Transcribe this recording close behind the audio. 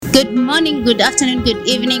Good morning, good afternoon, good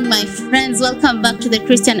evening, my friends. Welcome back to the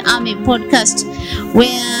Christian Army podcast,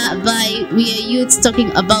 whereby we are youths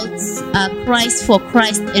talking about Christ, for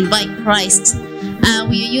Christ, and by Christ.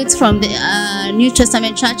 We are youths from the New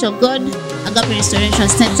Testament Church of God, Agape Restoration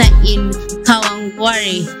Center in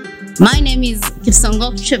Kawangware. My name is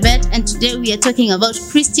Kipsongok Chebet, and today we are talking about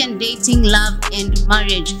Christian dating, love, and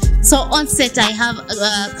marriage. So on set, I have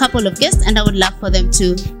a couple of guests, and I would love for them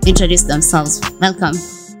to introduce themselves. Welcome.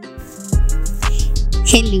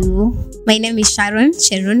 Hello, my name is Sharon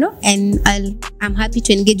Cheruno, and I'm happy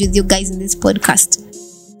to engage with you guys in this podcast.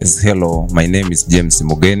 Yes, hello, my name is James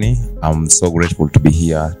Mugeni. I'm so grateful to be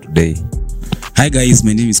here today. Hi guys,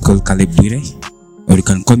 my name is called Caleb Bwire, or you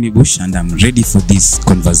can call me Bush, and I'm ready for this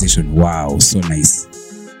conversation. Wow, so nice.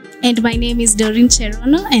 And my name is Doreen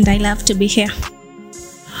Cherono, and I love to be here.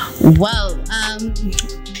 Wow.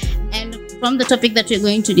 And from the topic that we're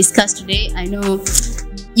going to discuss today, I know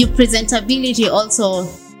your presentability also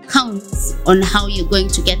counts on how you're going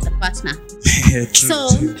to get a partner. So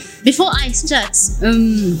before I start,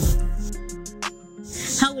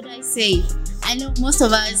 how would I say? I know most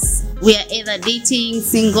of us, we are either dating,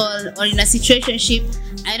 single, or in a situationship.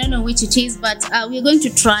 I don't know which it is, but we're going to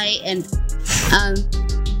try and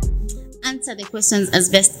answer the questions as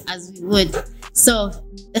best as we would. So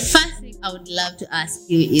the first thing I would love to ask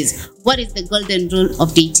you is, what is the golden rule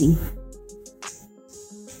of dating?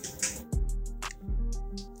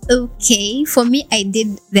 Okay, for me, I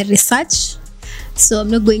did the research, so I'm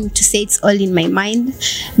not going to say it's all in my mind.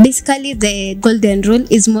 Basically, the golden rule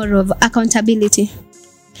is more of accountability.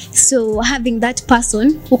 So having that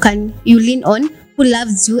person who you lean on, who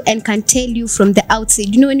loves you and can tell you from the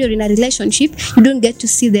outside. You know, when you're in a relationship, you don't get to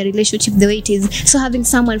see the relationship the way it is. So having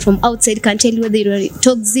someone from outside can tell you whether you're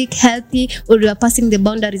toxic, healthy, or you are passing the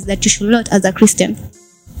boundaries that you should not as a Christian.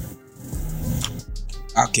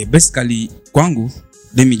 Okay, basically, kwangu,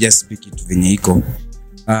 let me just speak it venye iko.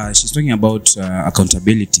 She's talking about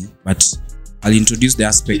accountability, but I'll introduce the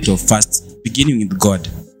aspect of first beginning with God.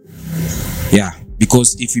 Yeah,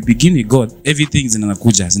 because if you begin with God, everything is in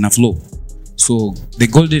a flow. So the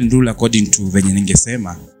golden rule, according to venye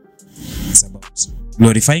ningesema, it's about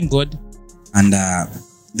glorifying God, and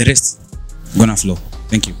the rest gonna flow.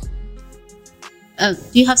 Thank you. Do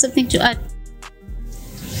you have something to add?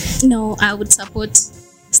 No, I would support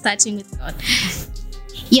starting with God.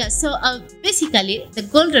 Yeah, so basically, the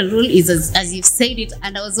golden rule is as you've said it,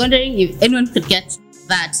 and I was wondering if anyone could get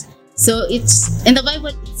that. So it's in the Bible,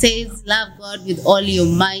 it says, love God with all your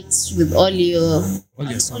might, with all your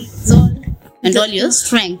soul, and all your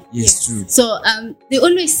strength. Yes, true. So they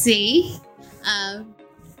always say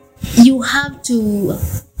you have to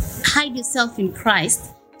hide yourself in Christ,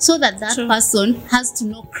 so that True. person has to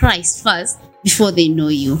know Christ first before they know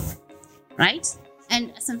you, right?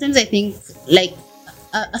 And sometimes I think like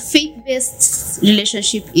a faith-based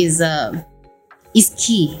relationship is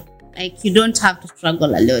key. Like, you don't have to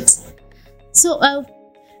struggle a lot. So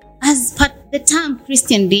as per the term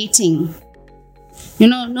Christian dating, you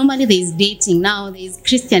know, normally there is dating, now there is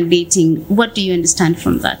Christian dating. What do you understand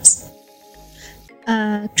from that?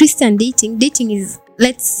 Christian dating is,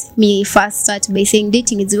 let me first start by saying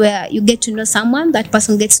dating is where you get to know someone, that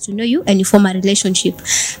person gets to know you, and you form a relationship.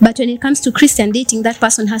 But when it comes to Christian dating, that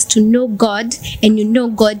person has to know God, and you know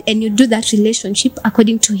God, and you do that relationship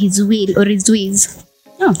according to his will or his ways.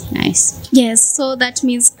 Oh, nice. Yes, so that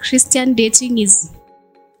means Christian dating is,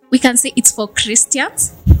 we can say it's for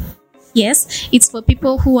Christians. Yes, it's for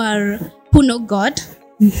people who know God.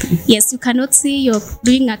 Yes, you cannot say you're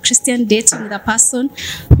doing a Christian dating with a person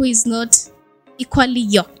who is not equally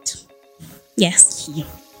yoked. Yes.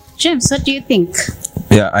 James, what do you think?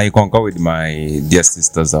 Yeah, I concur with my dear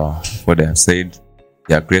sisters what they have said.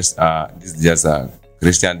 Yeah, this is just a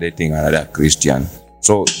Christian dating another Christian.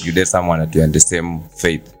 So you date someone that you're in the same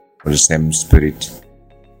faith or the same spirit.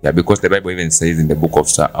 Yeah, because the Bible even says in the book of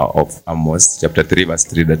Amos, chapter 3, verse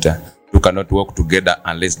 3, that you cannot walk together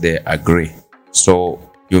unless they agree. So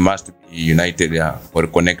you must be united or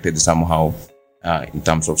connected somehow in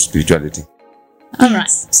terms of spirituality. All right.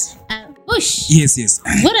 Bush. Yes.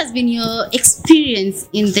 What has been your experience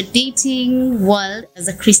in the dating world as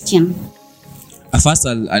a Christian? First,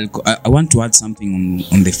 I want to add something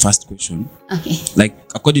on the first question. Okay. Like,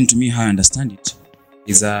 according to me, how I understand it,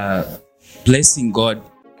 is blessing God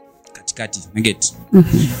katikati. Naget.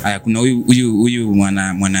 Kuna huyu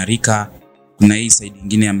mwanarika, kuna hii side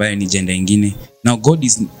ingine ambayo ni gender ingine. Now God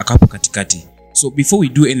is akapo katikati. So before we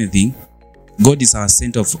do anything, God is our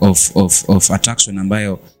center of attraction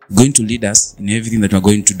ambayo going to lead us in everything that we're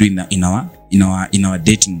going to do in our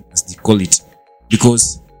dating, as they call it.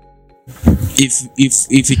 Because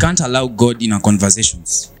if we can't allow God in our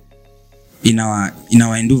conversations, in our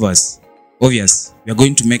endeavors, obvious we are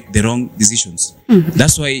going to make the wrong decisions.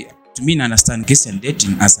 That's why to me I understand Christian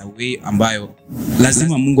dating as a way ambayo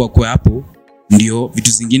lazima Mungu akue hapo ndio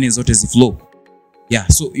vitu zingine zote ziflow. Yeah,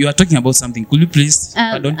 so you are talking about something. Could you please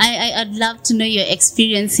pardon? I'd love to know your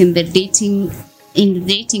experience in the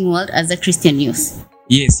dating world as a Christian youth.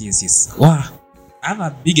 Yes. Wow. I have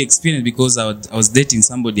a big experience because I was dating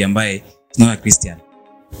somebody ambaye is not a Christian.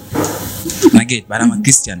 But I'm a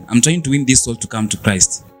Christian. I'm trying to win this soul to come to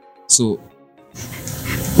Christ. So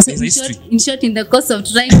in short, in the course of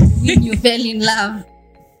trying to win, you fell in love.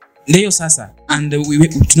 Ndio sasa. And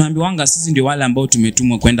tunaambiwanga sisi ndio wale ambao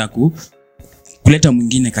tumetumwa kwenda kuleta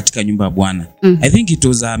mwingine katika nyumba ya Bwana. I think it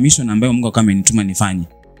was a mission ambayo Mungu kama amenituma nifanye.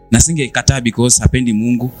 Na singekataa because hapendi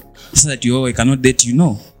Mungu. So that I cannot date,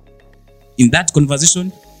 in that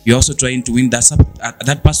conversation you're also trying to win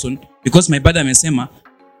that person, because my brother amesema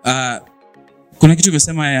kuna kitu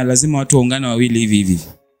amesema ya lazima watu waungane wawili hivi.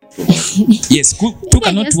 Yes, two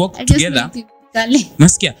cannot work together.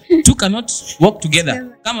 Nasikia two cannot work together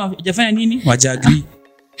kama hujafanya nini wajagree.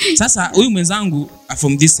 Sasa huyu mwenzangu are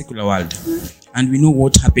from this secular world, and we know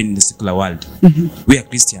what happened in the secular world. We are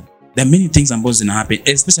Christian. There are many things ambazo zina happen,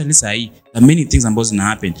 especially sahi. There are many things ambazo zina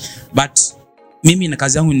happen, but mimi na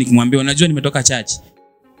kazi yangu nikimwambia unajua nimetoka church.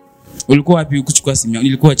 Ulikuwa wapi kuchukua simu?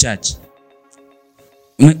 Nilikuwa church.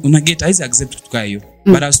 Una get easy accept kutoka hiyo.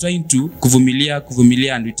 But I was trying to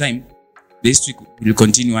kuvumilia and with time the history will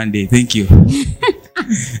continue one day. Thank you.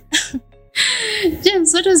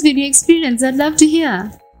 James, what has been your experience? I'd love to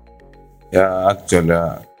hear. Yeah, actually,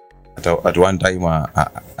 at one time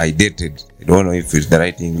I dated. I don't know if it's the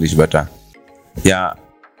right English, but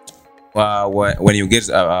when you get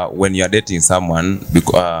when you are dating someone,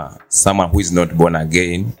 someone who is not born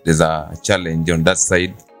again, there's a challenge on that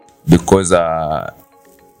side, because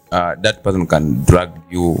that person can drag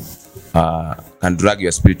your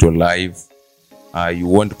spiritual life. You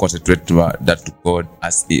won't concentrate that to God,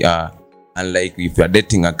 as unlike if you are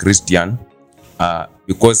dating a Christian,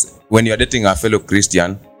 because when you are dating a fellow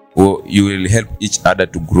Christian, you will help each other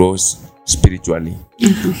to grow spiritually.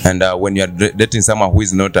 And when you are dating someone who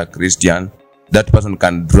is not a Christian, that person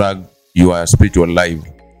can drag your spiritual life.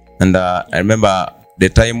 And I remember the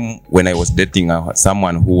time when I was dating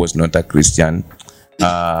someone who was not a Christian,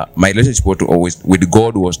 my relationship with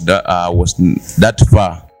God was that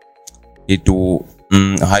far.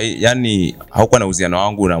 Yani haukuwa na uhusiano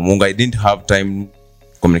wangu na Mungu. I didn't have time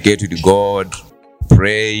to communicate with God,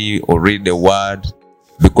 pray or read the word,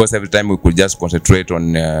 because every time we could just concentrate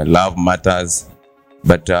on love matters.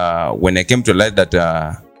 But when I came to realize that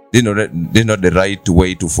this is not the right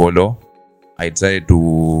way to follow, I decided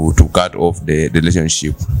to cut off the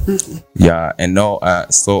relationship. Yeah, and now I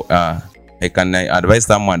can advise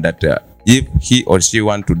someone that if he or she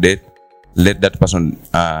want to date, let that person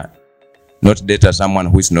not date someone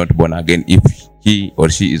who is not born again if he or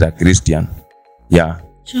she is a Christian. Yeah.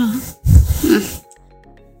 Sure.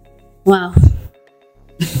 Wow.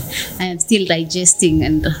 I am still digesting,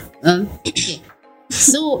 and okay.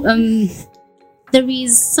 So there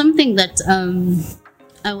is something that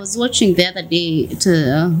I was watching the other day.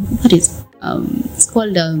 What is it's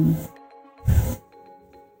called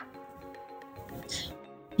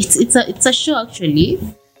it's a show actually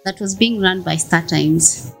that was being run by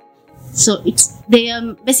StarTimes. So they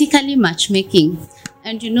are basically matchmaking,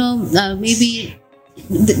 and maybe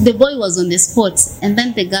the boy was on the spot, and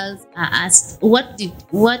then the girls are asked, what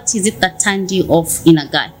is it that turned you off in a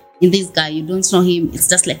guy? In this guy, you don't know him, it's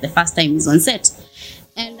just like the first time he's on set.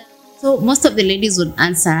 And so most of the ladies would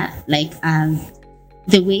answer like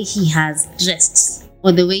the way he has dressed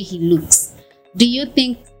or the way he looks. Do you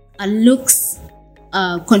think looks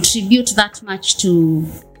contribute that much to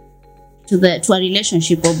a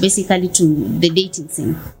relationship, or basically to the dating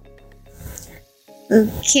scene?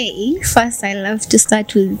 Okay, first I love to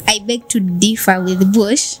start with, I beg to differ with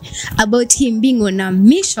Bush about him being on a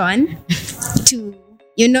mission to,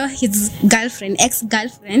 his girlfriend,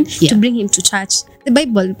 ex-girlfriend, to bring him to church. The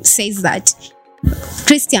Bible says that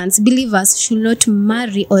Christians, believers, should not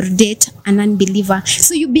marry or date an unbeliever.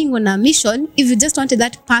 So you being on a mission, if you just wanted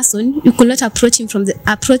that person, you could not approach her from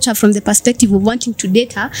the perspective of wanting to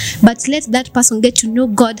date her, but let that person get to know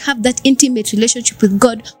God, have that intimate relationship with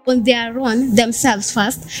God on their own, themselves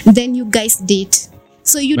first, then you guys date.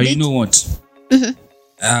 So you but date. You know what?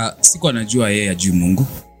 Siku anajua yeye ajui Mungu.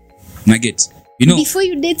 Naget. You know, before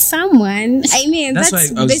you date someone, I mean, that's why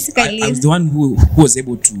basically. I was the one who was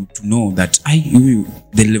able to know that the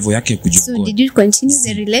level yake kujua So God. did you continue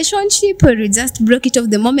the relationship, or you just broke it off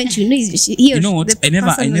the moment you know You know what? I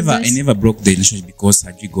never broke the relationship because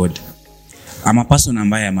I knew God. I'm a person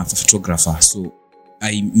ambaye I'm a photographer, so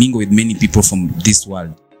I mingle with many people from this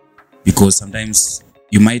world because sometimes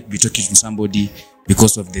you might be talking to somebody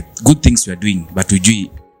because of the good things you are doing, but ujui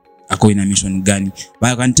ako ina mission gani.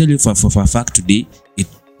 But I can tell you for a fact today,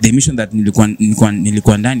 the mission that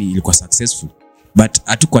nilikuwa ndani ilikuwa successful, but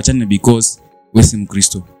hatukuachana because wewe si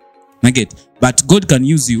Mkristo. Naget, but God can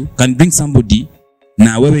use you, can bring somebody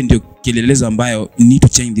na wewe ndio kielelezo ambayo you need to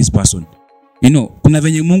change this person. You know, kuna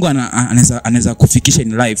venye Mungu anaweza kufikisha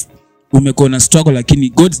in life, umekuwa na struggle lakini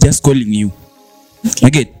God's just calling you.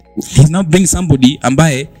 Naget, he's now bring somebody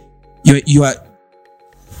ambaye you are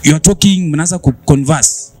talking, mnaanza ku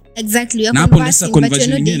converse. Exactly, you're na conversing, but you're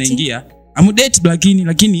not dating. Inaingia. Date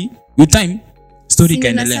lakini with time story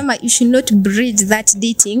kaendelea. You should not bridge that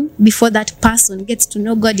dating before that person gets to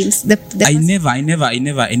know God himself. I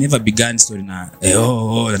never began story na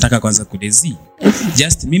nataka kwanza kudezi.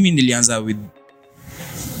 Just mimi nilianza with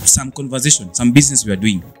some conversation, some business we are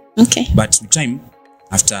doing. Okay. But with time,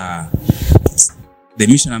 after the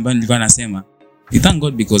mission ambayo nilikuwa nasema, we thank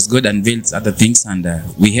God because God unveils other things, and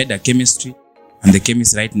we had a chemistry, and the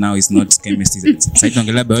chemist right now is not chemistry. Sasa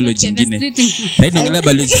tunaongelea biology nyingine. Right, tunaongelea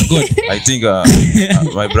biology God. I think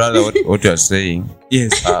my brother, what you are saying,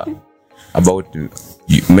 Yes. About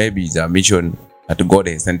maybe the mission that God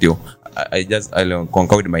has sent you. I'll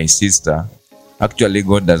concur with my sister. Actually,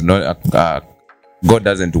 God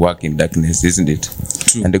doesn't work in darkness, isn't it?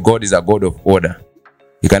 True. And God is a God of order.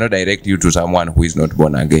 He cannot direct you to someone who is not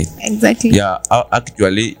born again. Exactly. Yeah,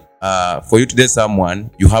 actually, for you to date someone,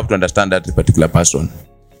 you have to understand that particular person.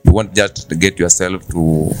 You won't just get yourself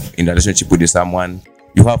in a relationship with someone.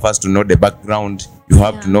 You have first to know the background. You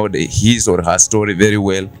have to know his or her story very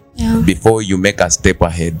well before you make a step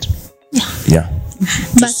ahead. Yeah.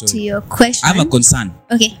 Back to your question. I have a concern.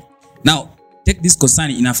 Okay. Now, take this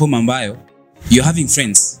concern in a form ambayo you're having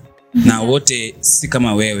friends na wote si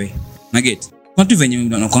kama wewe. Naget. Kwa tu venye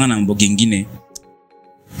unakuwa na mambo mengine.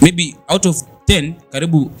 Maybe out of 10,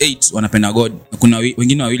 karibu 8 wanapenda God. Kuna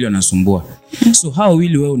wengine wawili wanasumbua. So how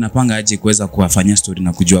wawili wewe unapanga aje kuweza kuwafanyia story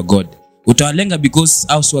na kujua God? Utawalenga because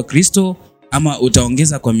au si wa Kristo, ama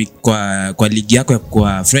utaongeza kwa ligi yako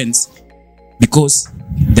kwa friends because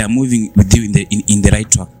they are moving with you in the right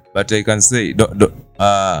track. But I can say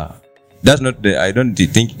that's not I don't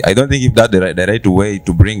think if that's the right way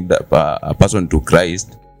to bring a person to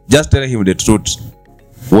Christ. Just tell him the truth,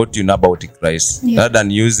 what you know about Christ, rather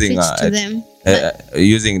than using them.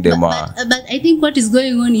 But I think what is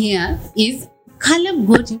going on here is Caleb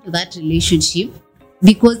got into that relationship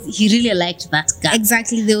because he really liked that guy.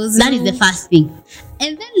 Exactly. That is the first thing.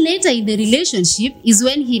 And then later in the relationship is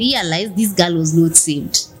when he realized this girl was not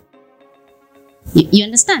saved. You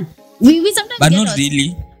understand? We sometimes but get not out.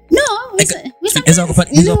 Really. No, we sometimes. I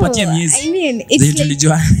mean, it's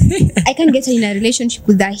like I can't get in a relationship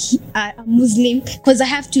with a Muslim because I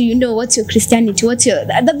have to, what's your Christianity, what's your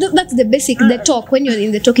that's the basic the talk when you're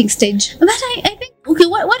in the talking stage. But I think okay,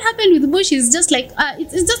 what happened with Bush is just like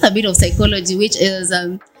it's just a bit of psychology, which is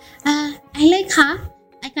I like her,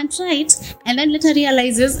 I can try it, and then later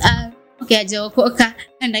realizes okay, ajaokoka,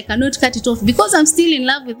 and I cannot cut it off because I'm still in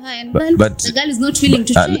love with her, and then the girl is not willing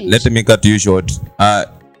to change. Let me cut you short.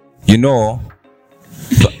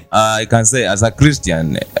 I can say as a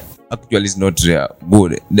Christian, actually it's not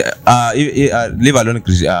good. Leave alone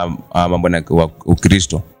mambo na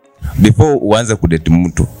Ukristo. Before uanze kudate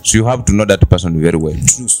mtu, so you have to know that person very well.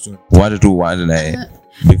 True story.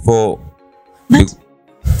 Before.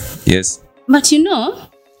 Yes. But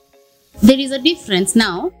there is a difference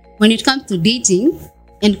now when it comes to dating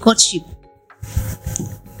and courtship.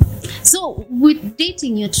 So with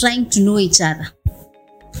dating, you're trying to know each other.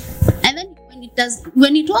 And then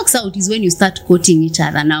when it works out is when you start courting each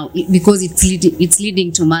other now, because it's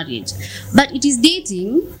leading to marriage. But it is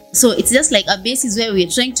dating, so it's just like a basis where we are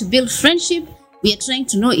trying to build friendship, we are trying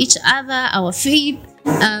to know each other, our faith,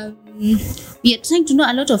 we are trying to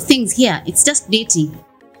know a lot of things here. It's just dating.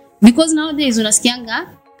 Because nowadays unasikianga,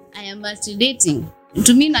 I am multi-dating.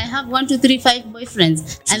 To mean I have 1, 2, 3, 5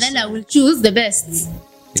 boyfriends, and then I will choose the best.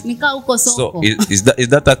 So is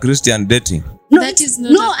that a Christian dating? No, That is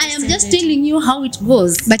not no. a I am Christian just dating. telling you how it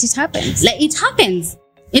goes. But it happens. Like it happens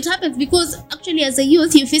because actually as a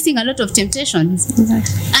youth you're facing a lot of temptations.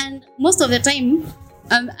 Exactly. And most of the time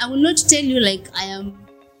I will not tell you like I am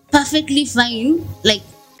perfectly fine. Like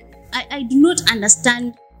I do not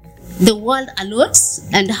understand the world a lot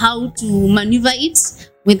and how to maneuver it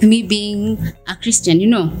with me being a Christian. You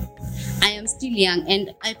know, I am still young,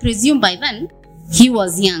 and I presume by then he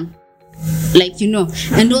was young, like, you know,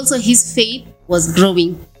 and also his faith was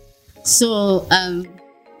growing. So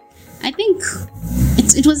I think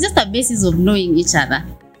it was just a basis of knowing each other.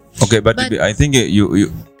 Okay, but I think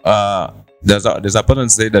you there's a person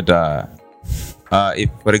say that if,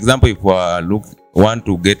 for example, if want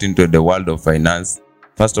to get into the world of finance,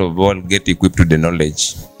 first of all, get equipped with the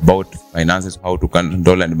knowledge about finances, how to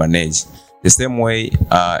control and manage. The same way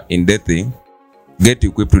in dating, get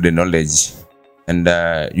equipped with the knowledge, and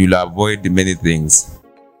you'll avoid many things.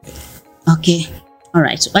 Okay, all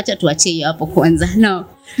right. Wacha tuachie hiyo hapo kwanza. Now,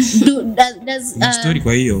 story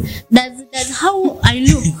kwa hiyo. Does how I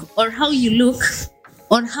look or how you look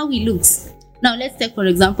or how he looks. Now let's take for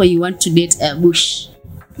example you want to date a bush.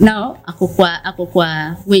 Now ako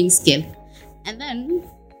kwa weighing scale. And then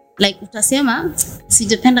like utasema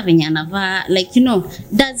sijapenda venye anavaa, like, you know,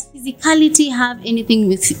 does physicality have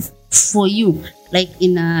anything for you like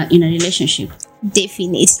in a relationship?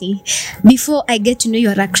 Definitely. Before I get to know you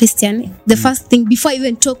are a Christian, the first thing before I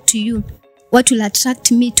even talk to you, what will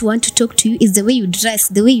attract me to want to talk to you is the way you dress,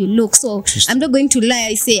 the way you look. So I'm not going to lie,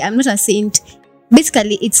 I say I'm not a saint.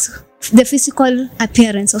 Basically, it's the physical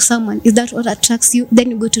appearance of someone. Is that what attracts you?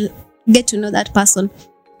 Then you go to get to know that person.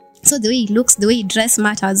 So the way he looks, the way he dress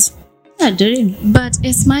matters. Yeah, Doreen. But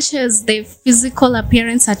as much as the physical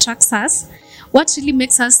appearance attracts us, what really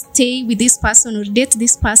makes us stay with this person or date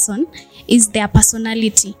this person is their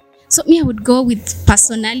personality. So me, I would go with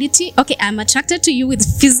personality. Okay, I'm attracted to you with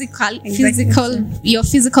your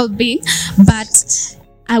physical being, but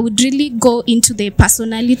I would really go into the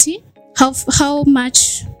personality. How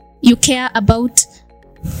much you care about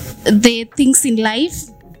the things in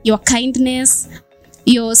life, your kindness,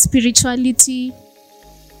 your spirituality,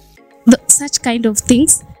 such kind of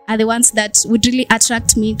things are the ones that would really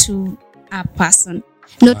attract me to a person,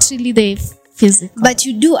 not really the physical. But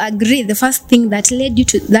you do agree the first thing that led you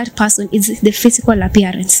to that person is the physical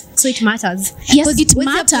appearance. So it matters. Yes, it when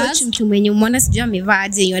matters. You approach mtu mwenye umeona sijui amevaa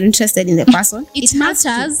aje, you're interested in the person. It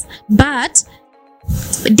matters, but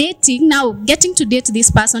dating now, getting to date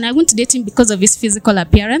this person, I won't date him because of his physical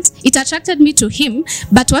appearance. It attracted me to him,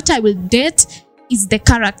 but what I will date is the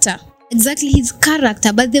character. Exactly, his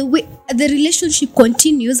character. But the way the relationship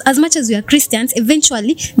continues, as much as we are Christians,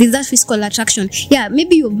 eventually there's that physical attraction. Yeah,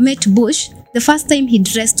 maybe you've met Bush. The first time he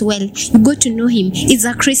dressed well, you got to know him. He's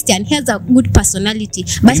a Christian. He has a good personality.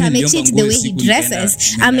 But amechange the way he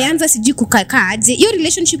dresses. Ameanza sijui kukaa aje. Your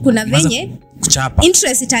relationship kuna venye Kuchapa.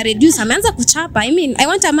 interest ita reduce. Ameanza kuchapa. I mean, I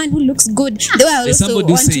want a man who looks good. The way I also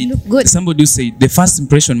want to look good. Somebody say the first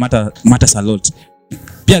impression matters a lot.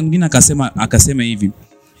 Pia mwingine akasema hivi,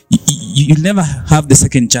 you never have the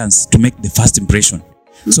second chance to make the first impression.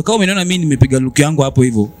 So kama umeona mimi nimepiga look yangu hapo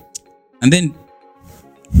hivyo, and then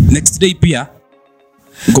next day pia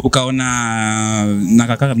ukaona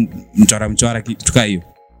nakaka mchora kitu hiyo,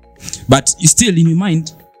 but still in your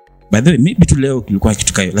mind, by the way, maybe tu leo kilikuwa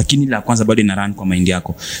kitu hiyo, lakini la kwanza bado ina run kwa mind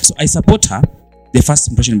yako. So I support her, the first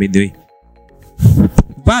impression. By the way,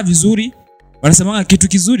 vaa vizuri, wanasema kitu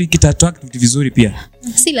kizuri kita attract vitu vizuri pia.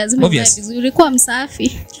 Si lazima uvae vizuri, kuwa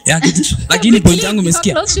msafi. Yeah, lakini point yangu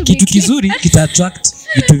umesikia, kitu kizuri kita attract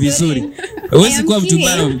vitu vizuri. Huwezi kuwa mtu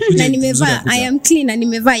mbaya na nimevaa, I am clean na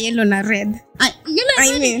nimevaa yellow na red. Yellow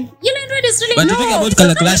and red is really but talking about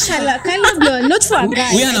color clash. Color block, not for a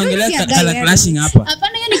guy. We anaongelea color clashing hapa.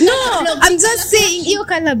 Hapana, yani no, I'm just saying your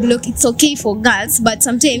color block, it's okay for girls, but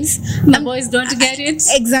sometimes the boys don't get it.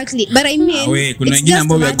 Exactly, but I mean, kuna wengine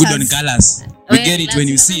ambao we are good on colors. We get it when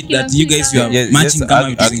you see that you guys you are matching kama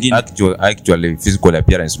vitu zingine. Actually, physical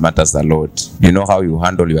appearance matters a lot. You know how you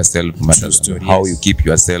handle yourself matters. Story, how yes. you keep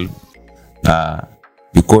yourself.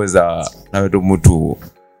 Because na mtu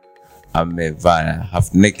amevaa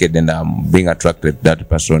half naked and I'm being attracted to that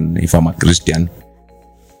person if I'm a Christian.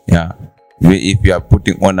 Yeah. If you are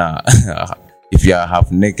putting on if you are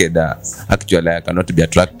half naked, actually I cannot be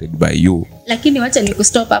attracted by you. Lakini wacha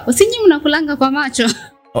nikustop hapo. Si nyinyi mnakulanga kwa macho.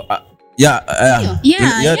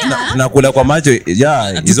 Tunakula kwa macho.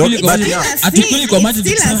 Atukuli kwa macho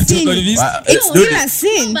tukisema tuko convinced. It's still a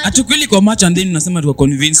sin. Atukuli kwa macho and then unasema tuko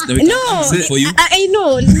convinced that we can say for you. I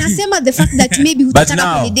know. Nasema the fact that maybe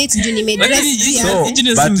utataka kunidate juu nimedress.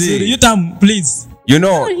 You time please. You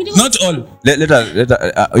know, not all. Let us,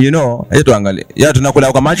 you know, tuangalie. Yeah,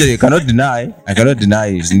 tunakula kwa macho. I cannot deny,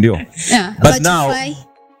 ndio. Yeah. But now,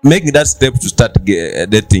 making that step to start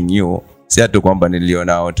dating you, si atu kwamba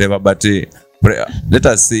niliona whatever, but let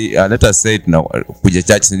us say it now, kuja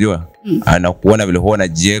church ndio, anakuona vile huwa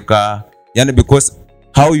anajieka, yani because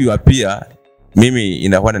how you appear, mimi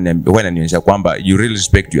huwa inanionyesha kwamba you really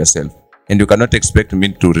respect yourself, and you cannot expect me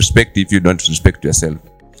to respect if you don't respect yourself.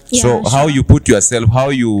 Yeah, So how you put yourself,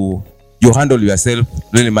 how you handle yourself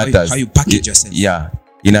really matters. How you package yourself. Yeah,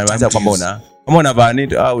 inamaanisha kwamba kama unavaa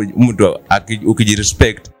nini au mtu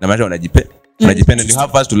ukijirespect na maana unajipenda. You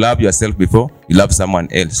have first to love yourself before you love someone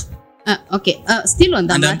else. Okay. Still on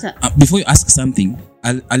that And matter. before you ask something,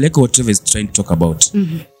 I'll echo what Trevor is trying to talk about.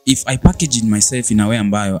 If I package in myself in a way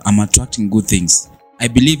ambayo I'm attracting good things, I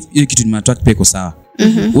believe hiyo kitu ni attract peko sawa.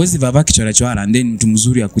 Uwezi vava kichora and then mtu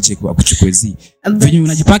mzuri akuchukwezi. Venye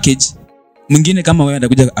unajipackage, mwingine kama wewe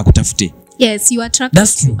atakuja akutafute. Yes, you attract.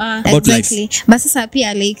 That's true. About exactly. life. But sasa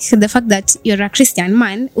pia like the fact that you're a Christian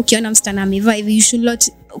man, ukiona msichana amevaa hivi, you should not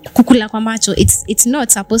kukula kwa macho. It's not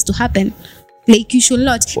supposed to happen. Like you should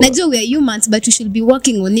not. Najua we are humans, but we should be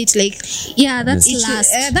working on it. Like Yeah, that's it should-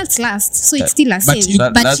 last. that's last. So it's still a But sin. you-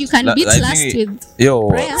 But you can beat I last think with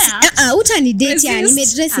yo Utani date yani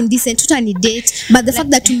nimedress indecent, utani date, but the fact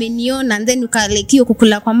that umeniona and then uka like hiyo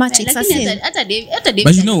kukula kwa macho, it's a Lakini sin. hata David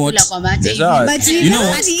But you know what? alikula kwa macho There's hivi. a- But You know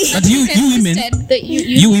what? But you women,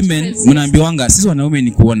 you women mnaambiwanga sisi wanaume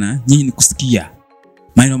ni kuona, nyinyi ni kusikia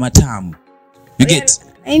maneno matamu. You get?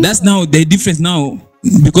 I know. That's now the difference now,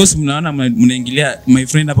 because mnaona mnaingilia my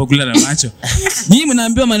friend hapa kula na macho. Nyinyi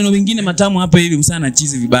mnaambiwa maneno mengine matamu hapa hivi, msana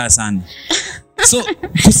chizi vibaya sana. So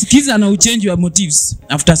kusikiza na uchange your motives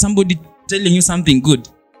after somebody telling you something good,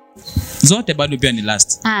 zote bado pia ni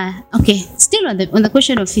last. Okay. Still on the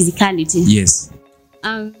question of physicality. Yes.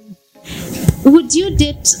 Would you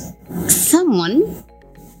date someone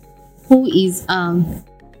who is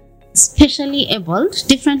specially abled,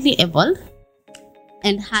 differently abled,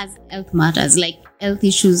 and has health matters, like health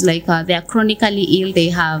issues, like they are chronically ill, they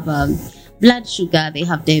have blood sugar, they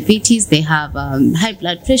have diabetes, they have high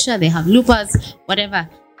blood pressure, they have lupus, whatever?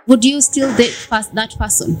 Would you still date that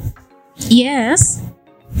person? Yes.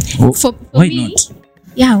 Oh, For why me, not?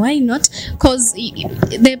 Yeah, why not? Because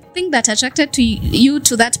the thing that attracted to you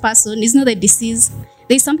to that person is not the disease.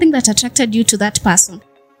 There's something that attracted you to that person.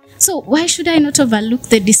 So why should I not overlook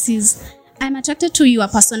the disease? I'm attracted to your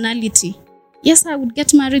personality. Yes, I would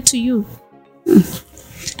get married to you.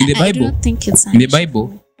 In the I do Bible, not think it's in the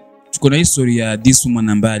Bible, tuko na history ya this woman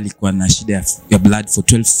ambaye alikuwa na shida ya blood for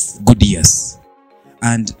 12 good years,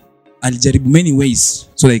 and alijaribu many ways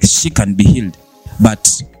so like she can be healed,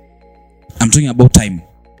 but I'm talking about time.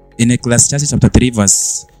 In Ecclesiastes chapter 3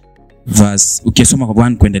 verse ukisoma kwa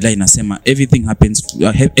 1 kuendelea inasema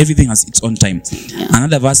everything has its own time.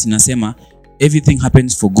 Another verse inasema everything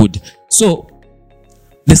happens for good. So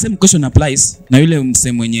the same question applies na yule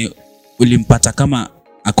msemo mwenye ulimpata kama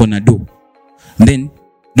akona do, then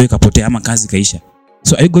do ikapotea ama kazi kaisha.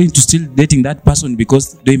 So are you going to still dating that person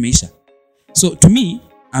because do imeisha? So to me,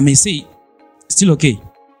 I may say still okay,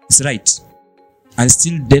 it's right, I'll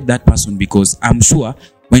still date that person because I'm sure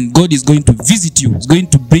when God is going to visit you, is going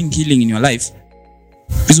to bring healing in your life,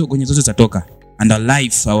 hizo kwenye zote zitatoka, and our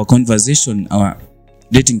life, our conversation, our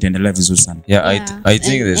dating tutaendelea vizuri sana. Yeah, I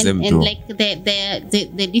think the same and too. like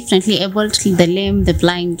the differently abled, the lame, the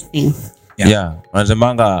blind thing. Yeah,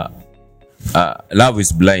 wanasemanga love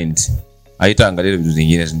is blind, haitaangalia vitu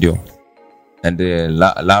zingine, ndio, and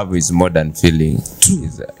love is more than feeling.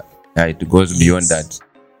 It goes beyond that,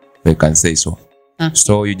 we can say so.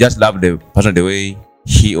 So you just love the person the way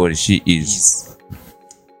he or she is.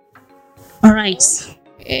 All right.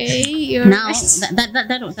 Hey, Now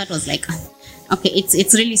that was like, okay,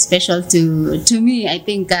 it's really special to me, I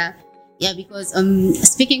think. Yeah, because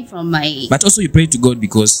speaking from my, But also you pray to God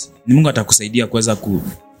because ni Mungu atakusaidia kuweza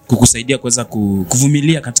kukusaidia kuweza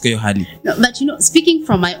kuvumilia katika hiyo hali. no, but you know, speaking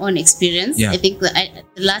from my own experience, Yeah. I think the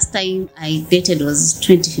last time I dated was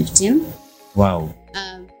 2015. Wow.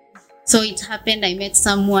 So it happened, I met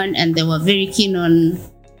someone and they were very keen on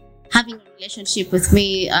having a relationship with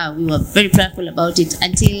me. We were very prayerful about it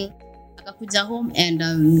until akakuja home and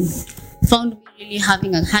found me really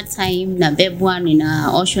having a hard time na bebwan in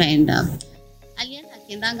Osho, and alienda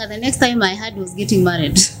kendanga. The next time I had was getting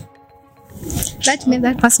married. That meant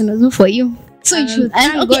that person was not for you. So you should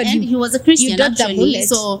thank and, God. and he was a Christian you dodged the actually. bullet.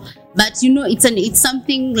 So, but you know, it's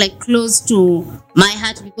something like close to my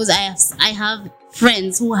heart because I have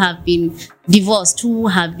friends who have been divorced, who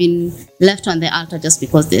have been left on the altar just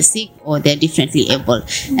because they're sick or they're differently able,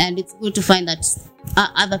 and it's good to find that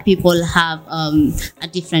other people have a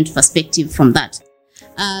different perspective from that.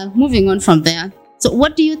 Moving on from there, so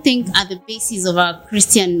what do you think are the bases of our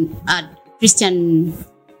Christian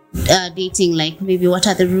dating? Like maybe what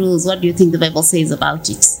are the rules? What do you think the Bible says about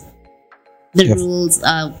it? The rules,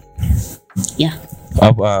 yeah.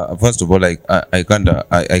 First of all, I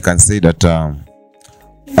can say that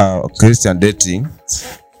Christian dating.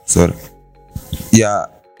 Sorry. Yeah,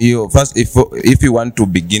 you first if you want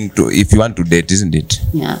to date, isn't it?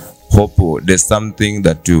 Yeah. Hope there's something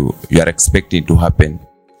that you are expecting to happen,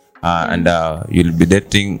 and you'll be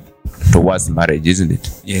dating towards marriage, isn't it?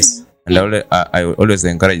 Yes. And I always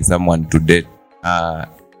encourage someone to date.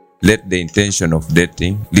 Let the intention of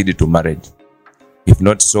dating lead to marriage. If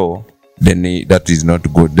not so, then that is not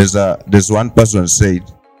good. There's one person said,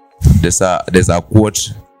 there's a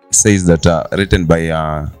quote says that written by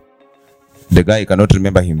the guy. I cannot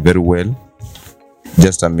remember him very well.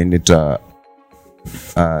 Just a minute.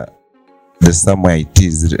 There's somewhere it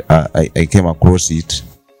is. I came across it.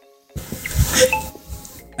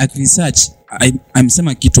 At research, I'm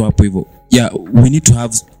sema kitu hapo hivyo. Yeah, we need to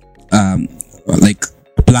have like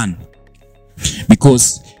a plan,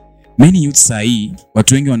 because many youths sahi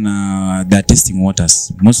watu wengi wana they're testing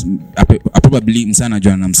waters. Most probably msana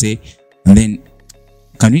anajua na msee, and then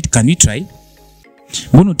can we try?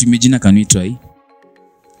 Mbona tumejina can we try?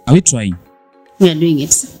 Are we trying? We are doing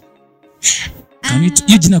it. Can we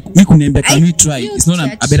you jina mimi kuniambia can we try? It's not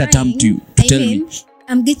a better time to tell me.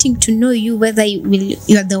 I'm getting to know you, whether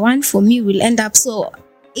you are the one for me, will end up. So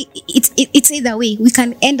it's either way. We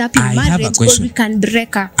can end up in I have a marriage, or question. we can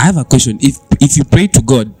break up. I have a question. If you pray to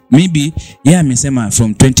God, maybe amesema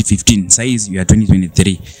from 2015, size you are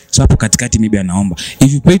 2023. So hapo katikati maybe anaomba.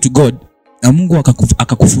 If you pray to God, na Mungu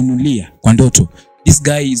akakufunulia kwa ndoto, this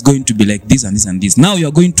guy is going to be like this and this and this. Now you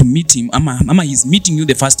are going to meet him, ama he's meeting you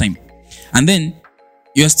the first time. And then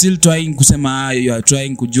you are still trying kusema, you are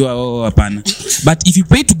trying kujua hapana. But if you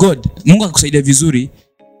pray to God, Mungu akakusaidia vizuri,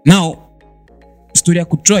 now story ya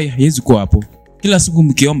kutroy haiwezi kuwa hapo. Kila siku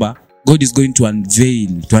mkiomba, God is going to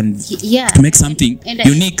unveil, to make something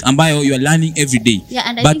unique ambayo you are learning every day.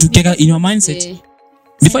 But to take in your mindset,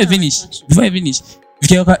 before I finish,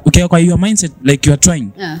 ukiweka your mindset like you are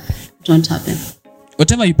trying, it won't happen.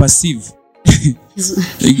 whatever you perceive,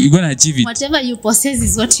 you're going to achieve it. Whatever you possess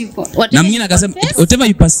is what you Na mwingine akasema whatever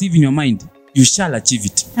you perceive in your mind, you shall achieve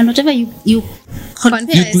it. and whatever you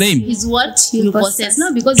confess You claim. is what you possess.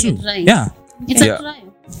 Not because you're trying. Yeah. It's a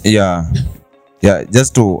trial. Yeah.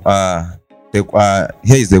 Just to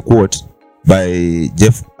here is the quote by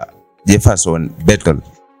Jefferson Bettel.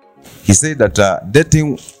 He said that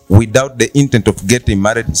dating without the intent of getting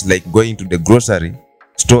married is like going to the grocery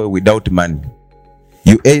store without money.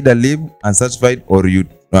 You either live unsatisfied or you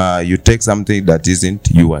take something that isn't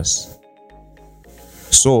yours.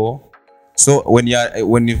 So when you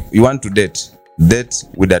want to date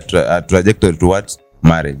with a trajectory towards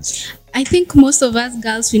marriage. I think most of us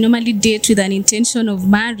girls, we normally date with an intention of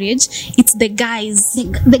marriage. It's the guys.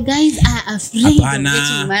 The guys are afraid Hapana. of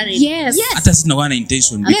getting married. Yes. Hata sina wana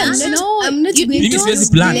intention. I'm not going Mimi siwezi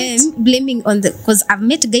to plan. blaming on the, because I've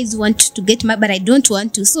met guys who want to get married, but I don't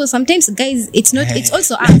want to. So sometimes guys, it's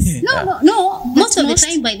also us. No. Most of the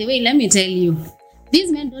time, by the way, let me tell you,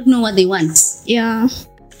 these men don't know what they want. Yeah.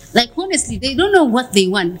 Like, honestly, they don't know what they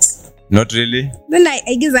want. Not really. Then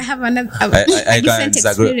I guess I have another I different can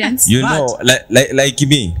disagree. experience. You know, like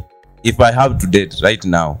me, if I have to date right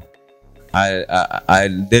now,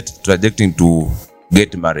 I'll date trajecting to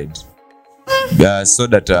get married. So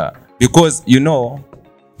that because you know,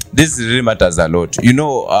 this really matters a lot. You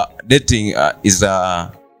know, dating is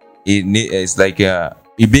like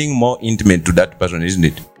being more intimate to that person, isn't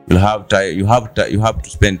it? You'll have time. You have to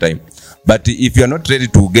spend time. But if you're not ready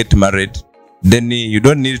to get married, then you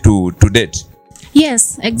don't need to date.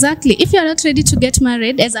 Yes, exactly. If you're not ready to get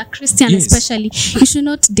married, as a Christian Yes. especially, you should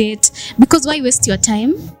not date, because why waste your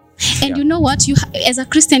time? And you know what? As a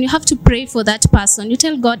Christian, you have to pray for that person. You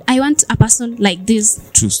tell God, I want a person like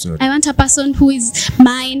this. True story. I want a person who is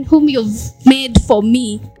mine, whom you've made for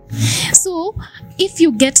me. So if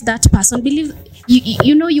you get that person, believe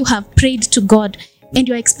you know you have prayed to God and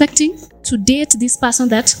you're expecting to date this person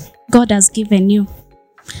that God has given you.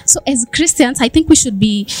 So as Christians, I think we should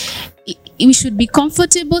be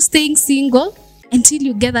comfortable staying single until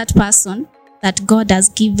you get that person that God has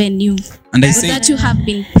given you, And I or say that you have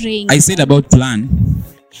been praying. I said about plan.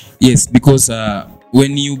 Yes, because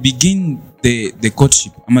when you begin the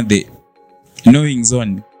courtship, the knowing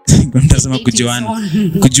zone,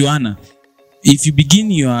 kujuana. If you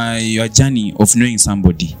begin your journey of knowing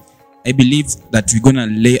somebody, I believe that we're gonna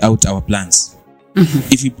lay out our plans.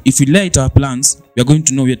 If we lay out our plans, we are going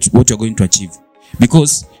to know what you're going to achieve.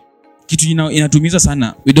 Because kitu inatumiza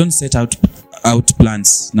sana, we don't set out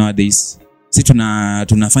plans nowadays. Si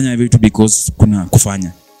tunafanya vitu because kuna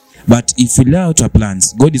kufanya. But if we lay out our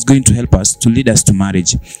plans, God is going to help us to lead us to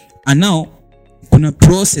marriage. And now kuna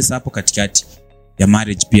process hapo katikati ya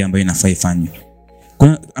marriage pia ambayo inafaa ifanywe.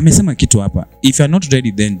 amesema kitu hapa, if you're not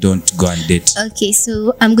ready then don't go and date. Okay,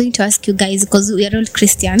 so I'm going to ask you guys, because we are all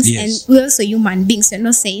Christians, Yes. and we're also human beings, we're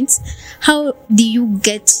not saints. How do you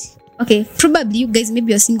get, okay, probably you guys,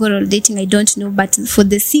 maybe you're single or dating, I don't know, but for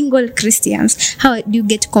the single Christians, how do you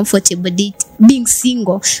get comfortable being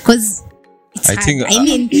single? Because it's I hard. think, I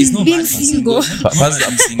mean, It's not being bad for single,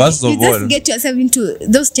 First you of all, just get yourself into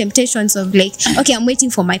those temptations of like, okay, I'm waiting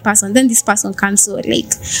for my person, then this person comes, so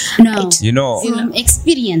like, No. you know, From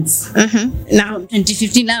experience. now,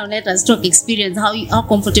 2015, now let us talk experience, how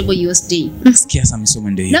comfortable you're staying. Sikia sasa misomo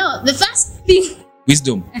ndio hiyo. No, the first thing,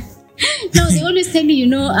 Wisdom. no, they always tell you,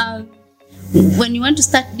 when you want to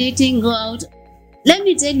start dating, go out. Let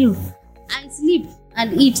me tell you, I sleep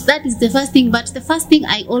and eat. That is the first thing. But the first thing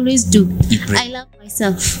I always do, You pray. I love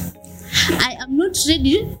myself. I am not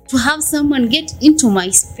ready to have someone get into my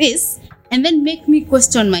space and then make me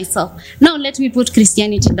question myself. Now let me put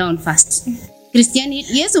Christianity down first. Christianity,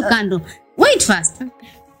 yes, Ukando. Wait first.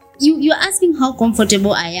 You're asking how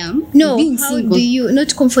comfortable I am no, being how single. do you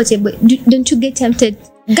not comfortable? Don't you get tempted?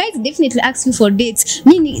 Guys definitely ask you for dates.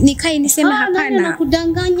 Mi nikae niseme Nani hapana.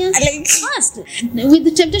 anakudanganya? Like- First, with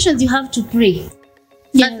the temptations, you have to pray.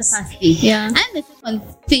 That's the first thing. Yeah. And the second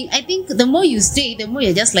thing, I think the more you stay, the more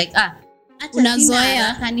you're just like, acha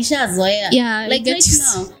Unazoea. sina, nishazoea. Yeah, Like you get right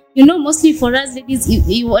used- now, mostly for us ladies,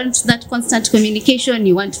 you want that constant communication,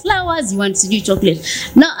 you want flowers, you want to do chocolate.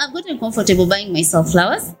 Now, I've gotten comfortable buying myself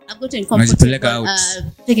flowers. I've gotten comfortable Unajipeleka out.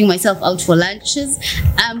 taking myself out for lunches.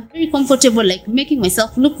 I'm very comfortable, like making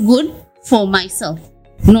myself look good for myself,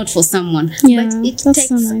 not for someone. Yeah, But it that's takes,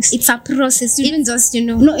 so nice. It's a process. You don't just,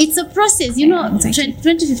 no, it's a process. Yeah, exactly.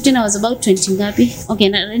 2015, I was about 20 ngapi. Okay,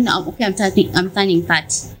 now okay, I'm turning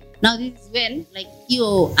 30. Now this is when like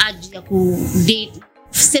your urge ya ku date,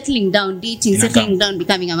 settling down, dating, Inaka. settling down,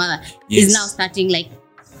 becoming a mother Yes. is now starting. Like,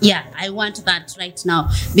 yeah, I want that right now,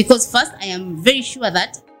 because first I am very sure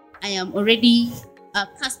that I am already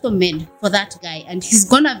custom made for that guy, and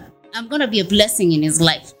I'm gonna be a blessing in his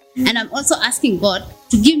life. And I'm also asking God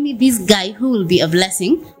to give me this guy who will be a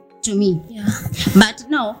blessing to me. Yeah. But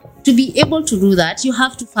now, to be able to do that, you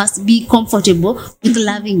have to first be comfortable with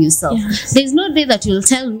loving yourself. Yes. There's no day that you'll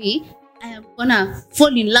tell me I am gonna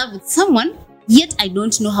fall in love with someone, yet I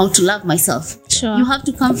don't know how to love myself. Sure. You have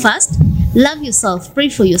to come first, love yourself, pray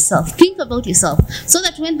for yourself, think about yourself, so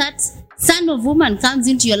that when that son of woman comes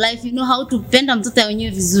into your life, you know how to penda mtoto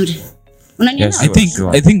wenyewe vizuri. Unanielewa? Yes,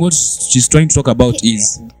 I think what she's trying to talk about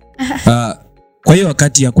is kwa hiyo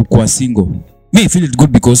wakati ya kukuwa single, me I feel it good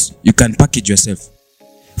because you can package yourself.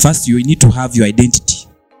 First you need to have your identity.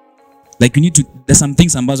 Like you need to, there's some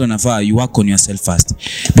things ambazo nafaa you work on yourself first,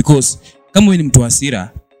 because kama wewe ni mtu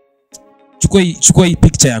hasira, chukua hii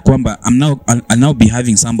picture ya kwamba I'll now be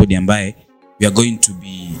having somebody ambaye we are going to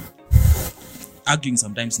be arguing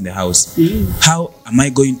sometimes in the house. How am I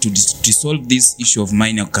going to resolve this issue of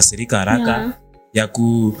mine ya kukasirika haraka, ya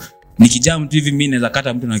nikijaa mtu hivi mimi naweza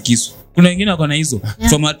kata mtu na kisu. Kuna wengine wako na hizo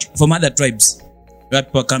from other tribes where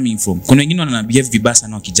people are coming from. Kuna wengine wana behave vibaya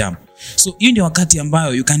sana wakijam. So hiyo ndio wakati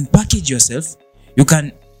ambayo you can package yourself, you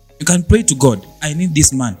can pray to God, I need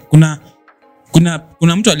this man.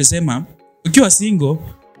 Kuna mtu alisema ukiwa single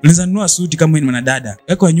unaweza nunua suti kama ni mwanadada.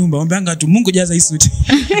 Weka nyumba, ombeanga tu Mungu jaza hii suti.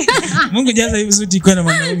 Mungu jaza hii suti kwa na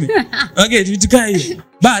mwanaume. Okay, tukaa hiyo.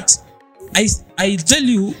 But I tell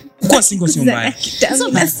you, kuwa single sio mbaya. So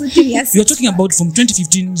You're talking about from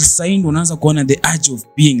 2015 sign unaanza kuona the urge of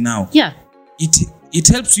being now. Yeah. It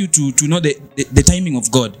helps you to know the timing of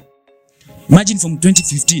God. Imagine from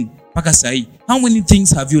 2015 mpaka sahi, how many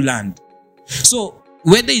things have you learned? So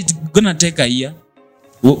whether it's gonna take a year,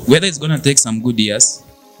 whether it's gonna take some good years,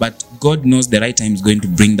 but God knows the right time is going to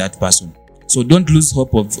bring that person. So don't lose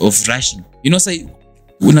hope of rushing. You know, say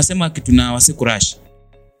unasema kitu na wase kurush.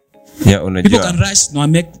 Yeah, People can rush na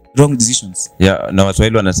make wrong decisions. Yeah, na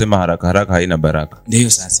Waswahili wanasema haraka haraka haina baraka. Ndio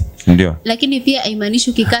sasa. Ndio. Lakini pia haimaanishi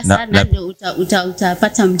ukikaa sana ndio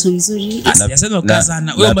utapata mtu mzuri. Yasema ukaa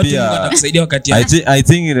sana. Wewe mbona Mungu atakusaidia wakati I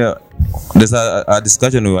think there's a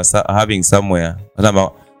discussion we were having somewhere.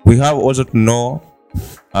 We have also to know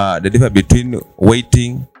the difference between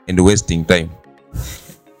waiting and wasting time.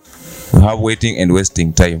 We have waiting and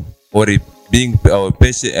wasting time, or being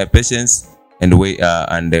patience and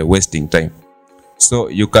wasting time. So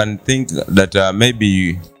you can think that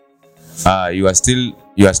maybe you are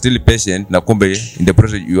still patient, na kumbe in the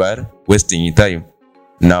process you are wasting time,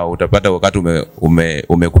 na utapata wakati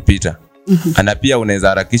umekupita. Na pia unaweza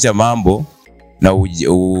harakisha mambo na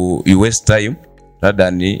you waste time rather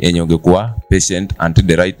than yenye ungekuwa patient until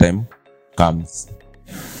the right time comes.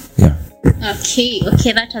 Yeah.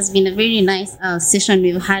 Okay, that has been a very nice session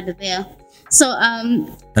we've had there. So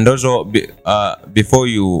And also, before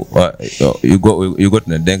you go to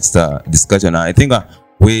the next discussion, I think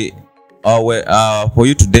for you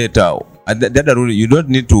to date, the other rule, you don't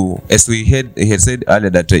need to, as we had said earlier,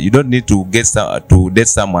 that you don't need to date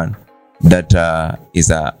someone that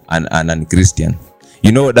is an unchristian.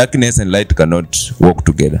 You know, darkness and light cannot walk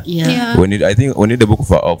together. yeah. I think we need the book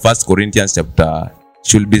of 1 Corinthians chapter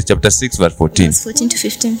 6 verse 14. Verse 14 to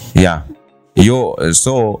 15. Yeah.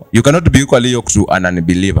 So you cannot be equally yoked to an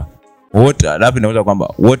unbeliever. What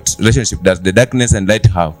relationship does the darkness and light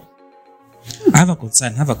have? I have a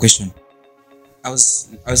concern, I have a question. I was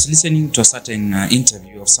listening to a certain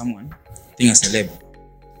interview of someone, I think a celeb.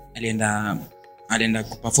 Alienda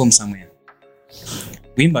perform somewhere.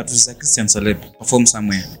 Wimba tu za Christian celeb perform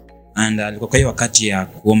somewhere. And alikuwa kwa hiyo wakati ya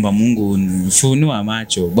kuomba Mungu, funua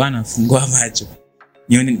macho, Bwana fungua macho.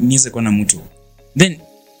 Niweze kuona mtu. Then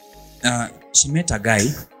she met a guy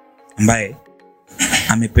ambaye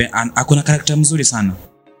akona character mzuri sana.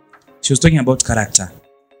 She was talking about character.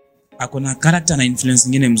 Akona character na influence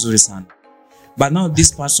nyingine mzuri sana. But now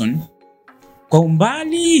this person kwa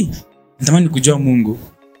umbali natamani kujua Mungu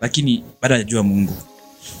lakini bado hajajua Mungu.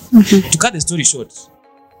 To cut the story short,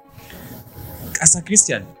 as a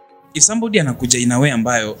Christian, if somebody anakuja in a way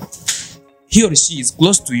ambayo he or she is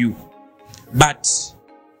close to you, but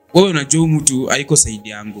wewe unajua mtu haiko saidi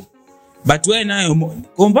yangu, but wewe nayo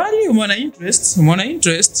kwa umbali umeona interest,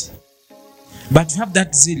 but you have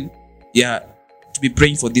that zeal, yeah, to be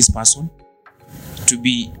praying for this person, to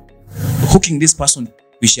be hooking this person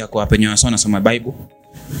kuishia kwa penye wanasoma Bible,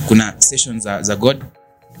 kuna sessions za God.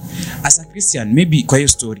 As a Christian, maybe kwa hiyo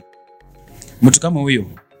story, mtu kama huyo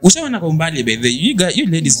ushaona kwa umbali, by the you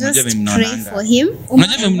ladies mnajua Just mnaonanga. pray for him.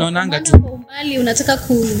 Unajua mnaonanga tu. Kwa umbali unataka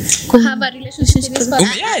ku have a relationship with this person.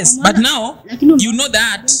 Yes, but now you know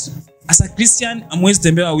that as a Christian amwezi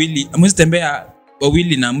tembea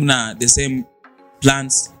wawili na mna the same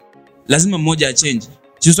plans. Lazima mmoja change.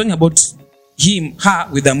 She's talking about her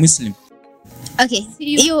with a Muslim. Okay,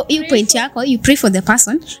 you point yako, you pray for the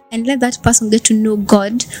person and let that person get to know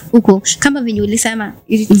God huko. Kama venye ulisema,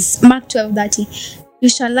 it's Mark 12:30. You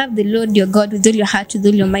shall love the Lord your God with all your heart, with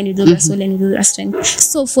all your mind, with all your soul, and with all your strength.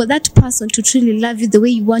 So for that person to truly love you the way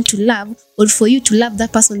you want to love, or for you to love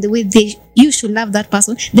that person the way you should love that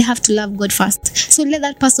person, they have to love God first. So let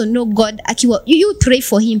that person know God. You pray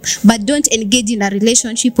for him, but don't engage in a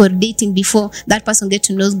relationship or dating before that person get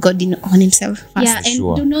to know God on himself first. Yeah, and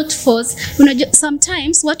Sure. do not force.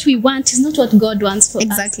 Sometimes what we want is not what God wants for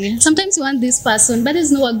Exactly. us. Sometimes we want this person, but it's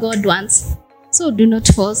not what God wants. So do not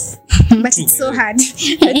force. But it's so hard.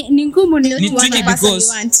 Ni ngumu ni Ni watu tricky wana- because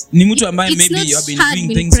want. ni mtu ambaye It's maybe not you have been hard doing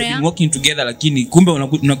with things, prayer. been working together, lakini kumbe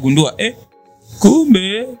unagundua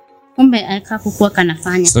kumbe aka kukua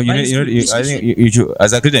kanafanya. So I think you should,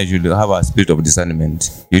 as a Christian, you should have a spirit of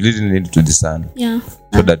discernment. You really need to discern Yeah.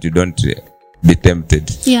 so that you don't be tempted.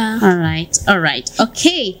 Yeah. All right.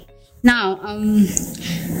 Okay. Now,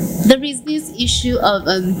 there is this issue of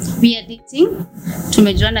we are dating.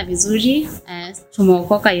 Tumejuana vizuri,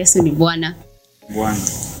 tumeokoka, Yesu ni Bwana.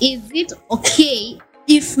 Is it okay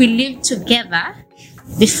if we live together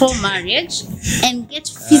before marriage and get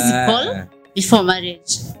physical before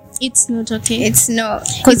marriage? It's not okay. It's no,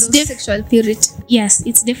 because of sexual purity. Yes,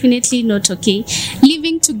 it's definitely not okay.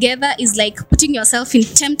 Living together is like putting yourself in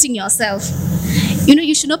tempting yourself.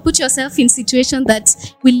 You should not put yourself in situations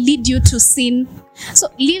that will lead you to sin. So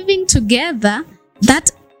living together,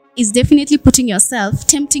 that is definitely putting yourself,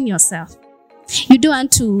 tempting yourself. You don't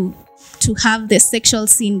want to have the sexual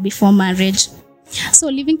sin before marriage. So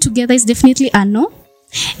living together is definitely a no.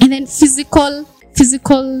 And then the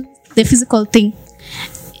physical thing.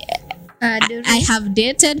 I have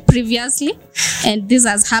dated previously, and this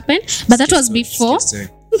has happened, but that was before.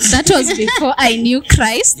 That was before I knew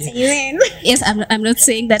Christ. Yes, I'm not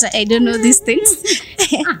saying that I don't know these things.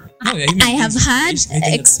 I have had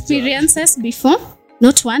experiences before,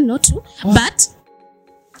 not one, not two, but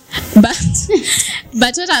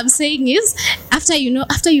what I'm saying is, after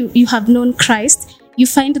you have known Christ, you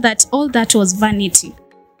find that all that was vanity.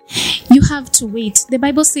 You have to wait. The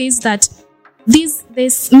Bible says that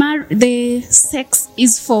the sex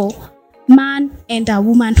is for man and a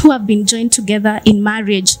woman who have been joined together in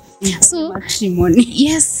marriage. So Matrimony.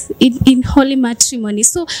 yes, in holy matrimony.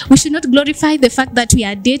 So we should not glorify the fact that we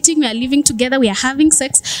are dating, we are living together, we are having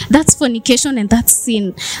sex. That's fornication and that's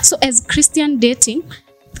sin. So as Christian dating,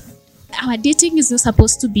 our dating is not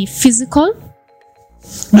supposed to be physical.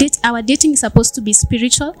 Our dating is supposed to be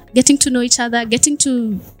spiritual, getting to know each other, getting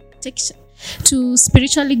to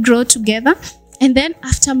spiritually grow together. And then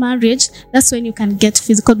after marriage, that's when you can get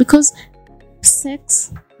physical, because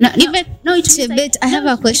sex. No, Even no, it means Chebet, I have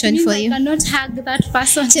a question for you. I cannot hug that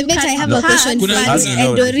person. You Chebet, I can have a question for Kuna- you As you know,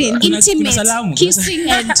 and Doreen. kuna Intimate, salamu. kissing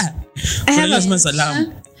and I have a Lazima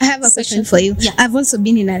salamu. I have a question for you. Yeah. I've also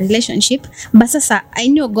been in a relationship, but sasa I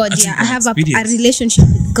know God. As Yeah, in I have a experience. relationship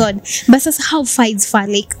with God. But sasa how far is far?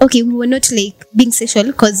 Like, okay, we were not like being sexual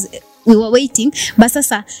because we were waiting, but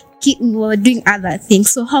sasa we were doing other things.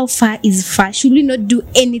 So how far is far? Should we not do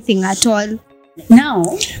anything at all? now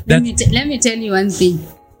That- let me tell you one thing.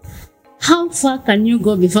 How far can you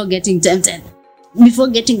go before getting tempted? Before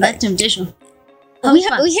getting that temptation? How We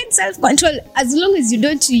far? had self-control as long as you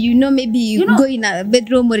don't, maybe you know- go in a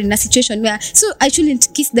bedroom or in a situation where, so I shouldn't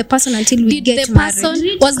kiss the person until we did get the married.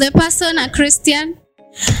 person was the person a Christian?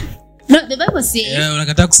 No, the Bible says.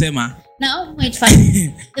 Unakataa kusema Now wait first.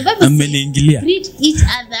 The Bible says ameniingilia. greet each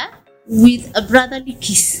other with a brotherly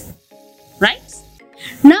kiss, right?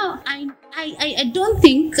 Now I don't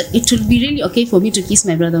think it will be really okay for me to kiss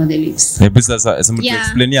my brother on the lips. Hebu sasa somebody Yeah.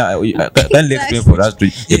 explain kindly explain for us to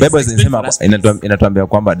the Bible explain for inasema us, inatuambia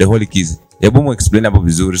kwamba the holy kiss. Hebu mu explain hapo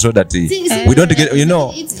vizuri so that we don't get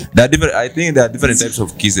there are different, I think there are different types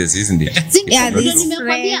of kisses, isn't it? Yeah, Ndio this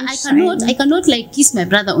nimekwambia, French, I cannot like kiss my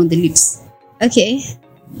brother on the lips, Okay.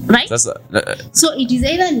 right? Sasa So it is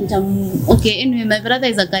either okay, anyway, my brother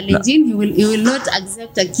is a Kalenjin, he will not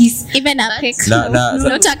accept a kiss. Even a But- pic.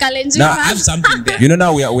 Not a Kalenjin Now, I man. have something there. you know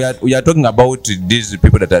now we are talking about these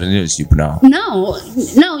people that are in relationship now.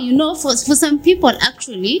 Now you know, for some people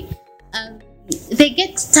actually they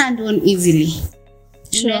get turned on easily.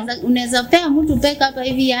 Sure. Unaweza pea mtu peka hapa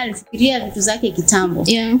hivi yeye alifikiria vitu zake kitambo.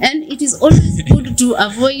 Yeah. And it is always good to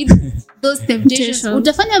avoid those temptations. Temptation.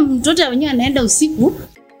 Utafanya mtoto wenyewe anaenda usiku,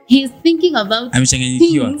 he is thinking about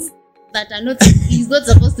Amechanganyikiwa. things that are not he's not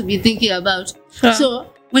supposed to be thinking about. Sure. So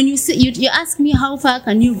when you say you ask me how far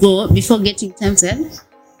can you go before getting tempted,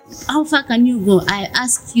 how far can you go? I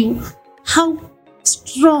ask you, how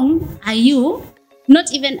strong are you?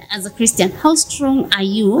 Not even as a Christian, how strong are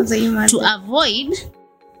you As a human to being. avoid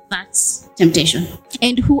that temptation?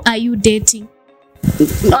 And who are you dating?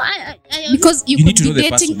 No, Because you You need could to know be the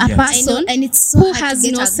dating person, a yeah. I know, person and it's so who hard to has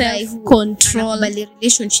get no a guy who self-control. anakubali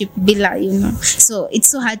relationship bila, so it's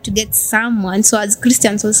so hard to get someone. So as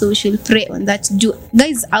Christians also we should pray on that. Do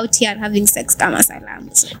guys out here having sex kama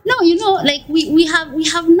salamu? So no, like we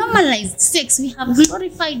have normalized sex, we have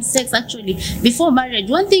glorified sex actually before marriage.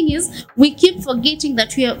 One thing is we keep forgetting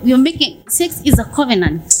that we are making sex is a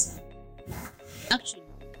covenant. Actually,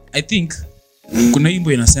 I think kuna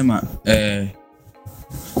wimbo inasema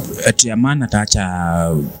ati Amana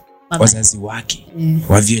ataacha wazazi wake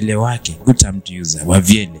wavyele wake, good time to use that,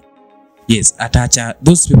 wavyele. Yes, ataacha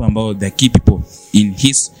those people ambao the key people in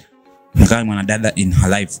his kama mwanadada in her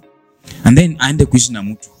life, and then aende kuishi na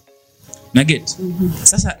mtu na get.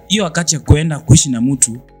 Sasa hiyo wakati ya kuenda kuishi na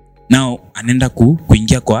mtu, now anaenda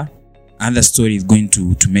kuingia kwa another story is going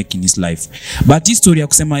to make in his life. But his story ya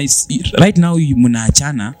kusema is right now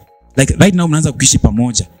mnaachana, like right now mnaanza kuishi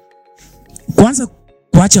pamoja. Kwanza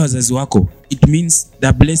kuacha wazazi wako, it means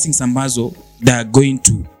the blessings ambazo they are going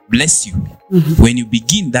to bless you when you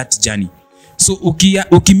begin that journey. So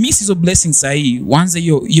ukimiss hizo blessings sahi, wanza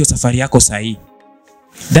hiyo safari yako sahi,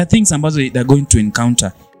 there are things ambazo they are going to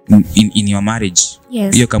encounter in your marriage.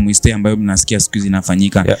 Yes. Hiyo kamuiste ambayo mnasikia siku hizi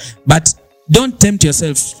inafanyika. Yeah. But don't tempt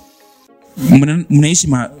yourself.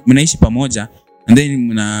 Mnaishi pamoja and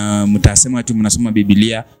then mtasema tu mnasoma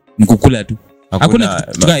Biblia mkukula tu. Hakuna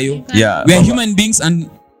kitu kama hiyo. Yeah, We are human beings and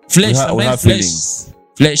flesh, we have sometimes flesh. feelings.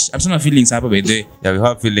 Flesh. I'm not feelings hapa by the way. Yeah, we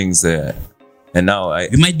have feelings, and now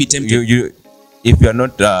We might be tempted. you if you are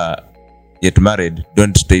not yet married,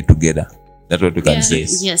 don't stay together. That's what we can Yeah. say.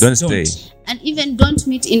 Yes. Don't Don't. stay. and even don't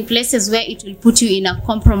meet in places where it will put you in a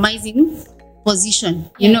compromising position.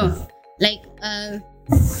 You know, like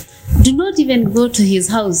do not even go to his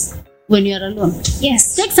house when you are alone.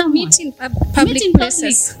 yes, Take someone. Meet in public Meet in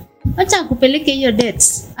places. Acha akupeleke hiyo date.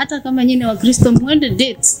 Hata kama nyinyi wa Kristo mwende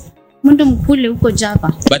date. Mwende mkule huko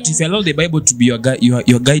Java. But if you allow the Bible to be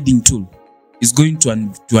your guiding tool, it's going to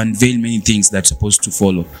unveil many things that's supposed to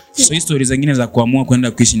follow. So history zingine za kuamua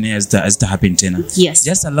kwenda kuishi naye hazita happen tena. Yes.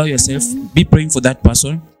 Just allow yourself, be praying for that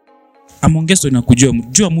person. Amongesto inakujua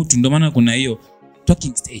mtu, ndio maana kuna hiyo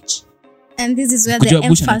talking stage. and this is where the Kujua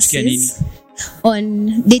Bush anachukia emphasis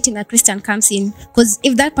on dating a Christian comes in, because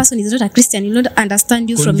if that person is not a Christian, he will not understand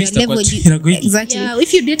you from your Convinced level. about you are going to- Exactly. Yeah,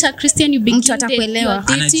 if you date a Christian, you begin Mtu atakuelewa.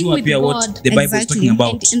 you're dating Anajua with pia God. what the Bible is Exactly. talking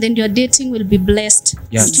about. And then your dating will be blessed.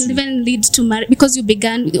 Yes. It will even lead to marriage because you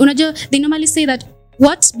began. Unajua, they normally say that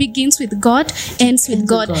what begins with God ends with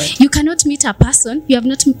God. You cannot meet a person, you have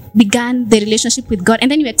not begun the relationship with God, and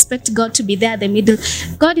then you expect God to be there at the middle.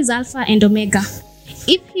 God is Alpha and Omega.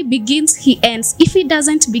 If he begins, he ends. If he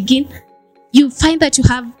doesn't begin, you find that you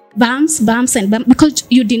have bumps and bumps because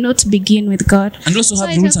you did not begin with God. And also So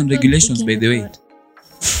have it rules has and to regulations, by begin the with way. God.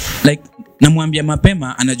 Like namwambia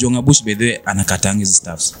mapema anajonga bush, by the way, anakatanga hizi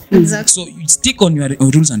stuffs. Exactly. So you stick on your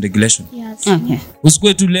rules and regulations. Yes. Okay.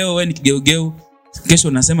 Usikue tu leo wewe ni kigeugeu, kesho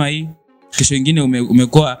unasema hii, kesho ingine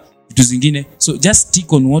umekuwa vitu zingine. So just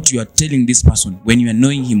stick on what you are telling this person when you are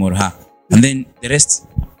knowing him or her, and then the rest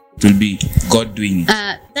will be God doing it.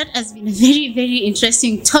 That has been a very very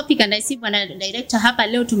interesting topic, and I see bwana director hapa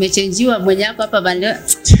leo tumechangiwa mwenye wako hapa bwana.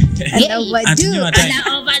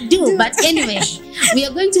 Overdo. But anyway, we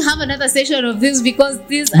are going to have another session of this because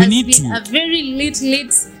this has been a very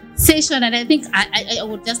lit session, and I think I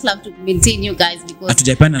would just love to maintain you guys because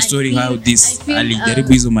Hatujapana story how this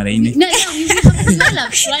alijaribu hizo mara nne. No, we all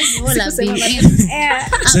have tried, we all have been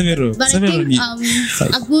in. But I think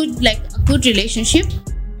a good relationship.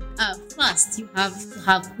 First, you have to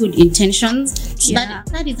have good intentions. Yeah.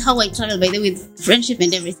 That is how I travel, by the way, with friendship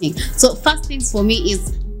and everything. So first things for me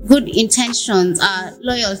is good intentions,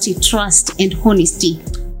 loyalty, trust, and honesty.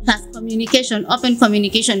 Plus communication, open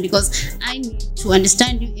communication, because I need to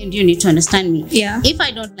understand you and you need to understand me. Yeah. If I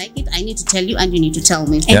don't like it, I need to tell you and you need to tell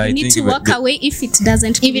me. And Yeah, you I need think to walk away if it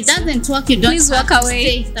doesn't. If it doesn't work, you don't Please have walk to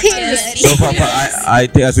away. stay. So Papa, I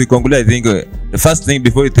think as we conclude, I think the first thing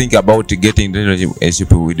before you think about getting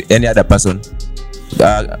relationship with any other person,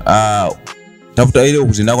 tafuta ile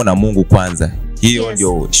uhusiano wako na Mungu kwanza. Hiyo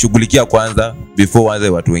ndio shughulikia kwanza before waanze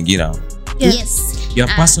watu wengine. Yes.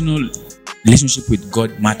 Your personal relationship with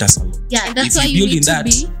God matters a lot. Yeah, And that's If why you you build need in to that,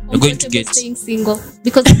 be you're going to comfortable get- staying single,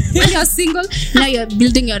 because when you're single, now you're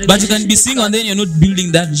building your But you relationship. can be single and then you're not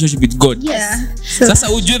building that relationship with God. Yeah. Sasa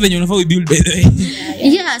ujue venye unafaa ubuild, by the way.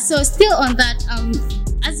 Yeah, so still on that,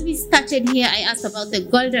 as we started here, I asked about the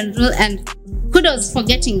golden rule, and kudos for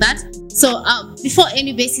getting that. So before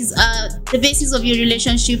any basis, the basis of your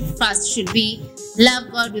relationship first should be love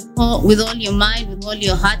God with all your mind, with all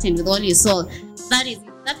your heart, and with all your soul.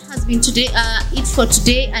 That has been today it for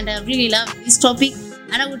today, and I really love this topic,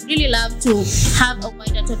 and I would really love to have a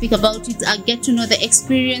wider topic about it. Get to know the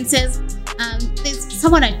experiences. There's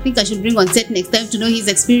someone I think I should bring on set next time to know his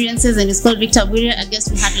experiences, and it's called Victor Buria. I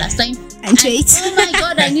guess we had last time. And wait. Oh my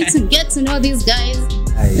God, I need to get to know these guys.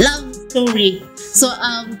 Love story. So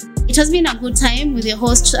it has been a good time with your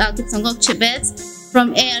host Kipsangok Chebet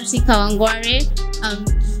from ARC Kawangware,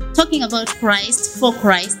 talking about Christ, for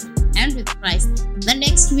Christ, and with Christ. The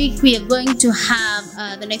next week we are going to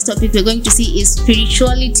have the next topic we're going to see is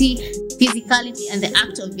spirituality, physicality, and the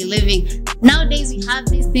act of believing. Nowadays we have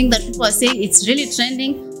this thing that people are saying it's really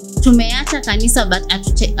trending. Tumeacha kanisa but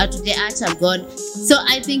hatujaacha God. So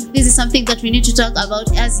I think this is something that we need to talk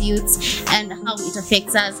about as youths, and how it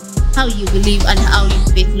affects us, how you believe, and how your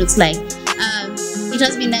faith looks like. It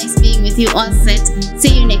has been nice being with you on set.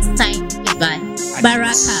 See you next time. Goodbye.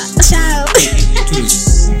 Baraka.